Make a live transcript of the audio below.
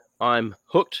I'm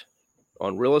hooked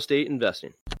on real estate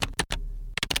investing.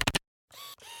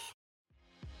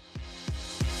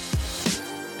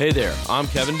 Hey there, I'm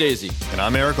Kevin Daisy. And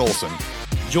I'm Eric Olson.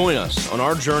 Join us on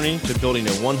our journey to building a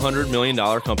 $100 million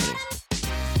company.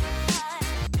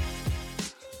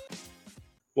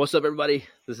 What's up, everybody?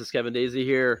 This is Kevin Daisy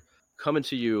here, coming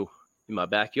to you in my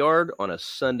backyard on a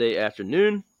Sunday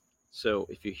afternoon. So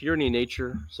if you hear any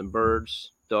nature, some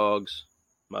birds, dogs,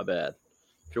 my bad.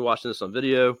 If you're watching this on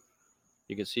video,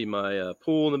 you can see my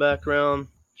pool in the background,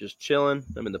 just chilling.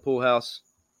 I'm in the pool house.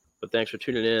 But thanks for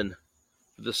tuning in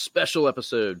for this special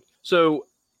episode. So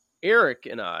Eric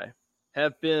and I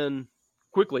have been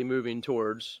quickly moving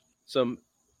towards some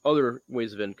other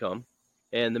ways of income.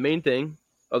 And the main thing,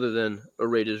 other than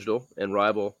Array Digital and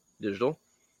Rival Digital,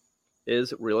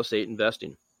 is real estate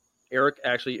investing. Eric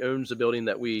actually owns the building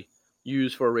that we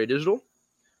use for Array Digital.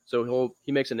 So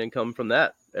he makes an income from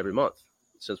that every month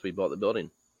since we bought the building.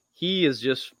 He has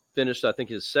just finished, I think,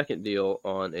 his second deal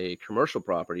on a commercial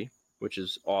property, which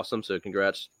is awesome. So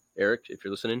congrats, Eric, if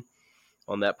you're listening.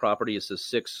 On that property, it's a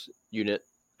 6-unit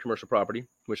commercial property,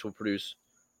 which will produce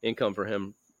income for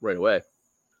him right away.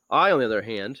 I, on the other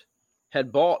hand,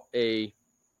 had bought a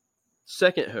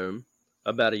second home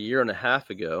about a year and a half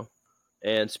ago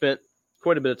and spent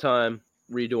quite a bit of time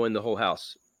redoing the whole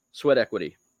house. Sweat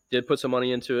equity. Did put some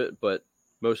money into it, but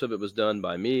most of it was done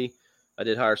by me. I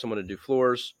did hire someone to do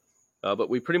floors, but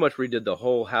we pretty much redid the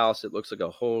whole house. It looks like a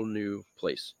whole new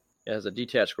place. It has a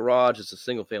detached garage. It's a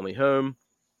single-family home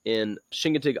in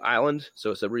Chincoteague Island.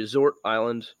 So it's a resort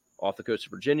island off the coast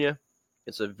of Virginia.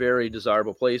 It's a very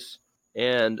desirable place,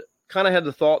 and kind of had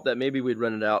the thought that maybe we'd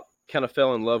rent it out. Kind of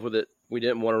fell in love with it. We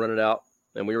didn't want to rent it out,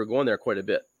 and we were going there quite a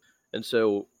bit. And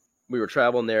so we were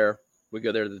traveling there. We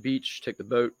go there to the beach, take the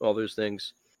boat, all those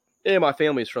things. And my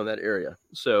family's from that area,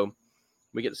 so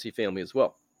we get to see family as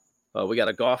well. We got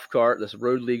a golf cart that's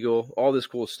road legal, all this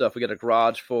cool stuff. We got a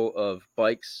garage full of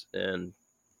bikes and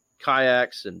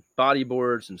kayaks and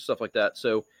bodyboards and stuff like that.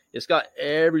 So it's got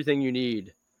everything you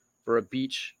need for a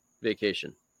beach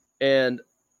vacation. And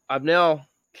I've now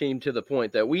came to the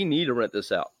point that we need to rent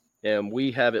this out. And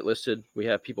we have it listed. We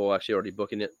have people actually already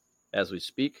booking it as we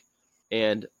speak.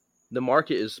 And the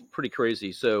market is pretty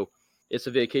crazy. So it's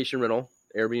a vacation rental.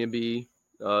 Airbnb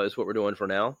is what we're doing for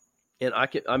now. And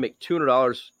I make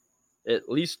 $200, at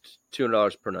least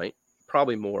 $200 per night,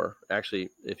 probably more actually,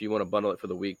 if you want to bundle it for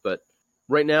the week. But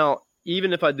right now,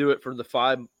 even if I do it for the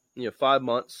 5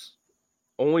 months,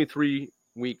 only 3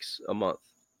 weeks a month,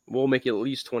 we'll make at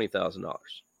least $20,000.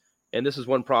 And this is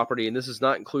one property, and this does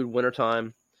not include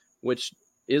wintertime, which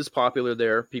is popular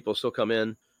there. People still come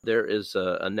in. There is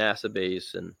a NASA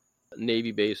base and a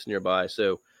Navy base nearby.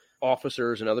 So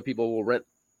officers and other people will rent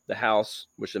the house,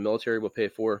 which the military will pay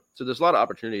for. So there's a lot of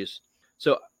opportunities.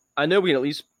 So I know we can at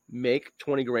least make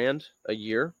 20 grand a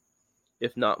year,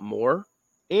 if not more.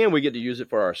 And we get to use it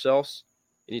for ourselves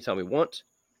anytime we want.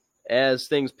 As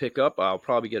things pick up, I'll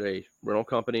probably get a rental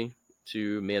company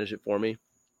to manage it for me.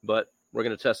 But we're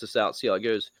going to test this out, see how it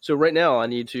goes. So right now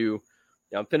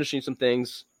I'm finishing some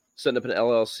things, setting up an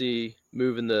LLC,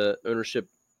 moving the ownership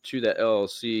to that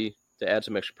LLC to add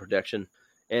some extra protection,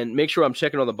 and make sure I'm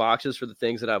checking all the boxes for the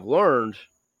things that I've learned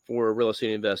for real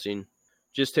estate investing.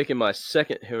 Just taking my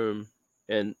second home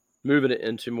and moving it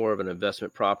into more of an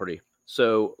investment property.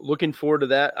 So looking forward to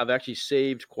that. I've actually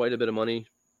saved quite a bit of money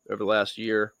over the last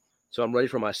year. So I'm ready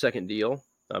for my second deal.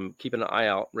 I'm keeping an eye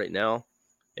out right now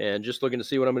and just looking to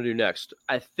see what I'm going to do next.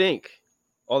 I think,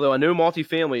 although I know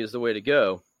multifamily is the way to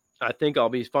go, I think I'll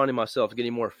be finding myself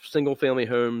getting more single family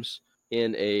homes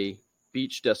in a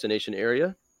beach destination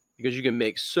area, because you can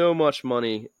make so much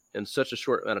money in such a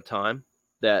short amount of time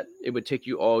that it would take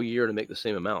you all year to make the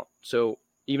same amount. So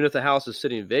even if the house is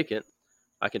sitting vacant,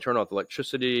 I can turn off the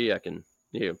electricity.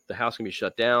 The house can be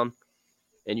shut down,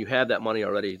 and you have that money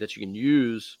already that you can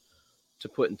use to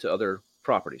put into other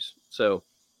properties. So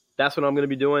that's what I'm going to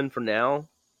be doing for now,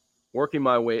 working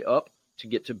my way up to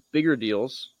get to bigger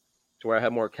deals to where I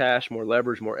have more cash, more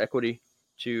leverage, more equity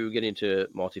to get into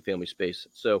multifamily space.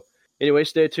 So anyway,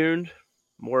 stay tuned.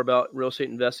 More about real estate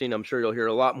investing. I'm sure you'll hear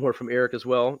a lot more from Eric as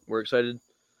well. We're excited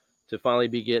to finally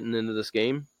be getting into this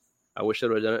game. I wish I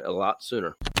would have done it a lot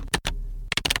sooner.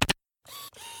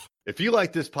 If you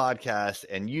like this podcast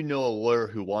and you know a lawyer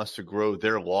who wants to grow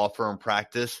their law firm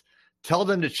practice, tell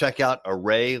them to check out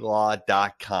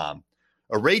ArrayLaw.com.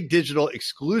 Array Digital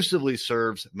exclusively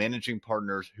serves managing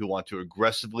partners who want to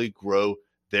aggressively grow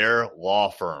their law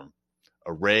firm.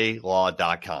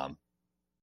 ArrayLaw.com.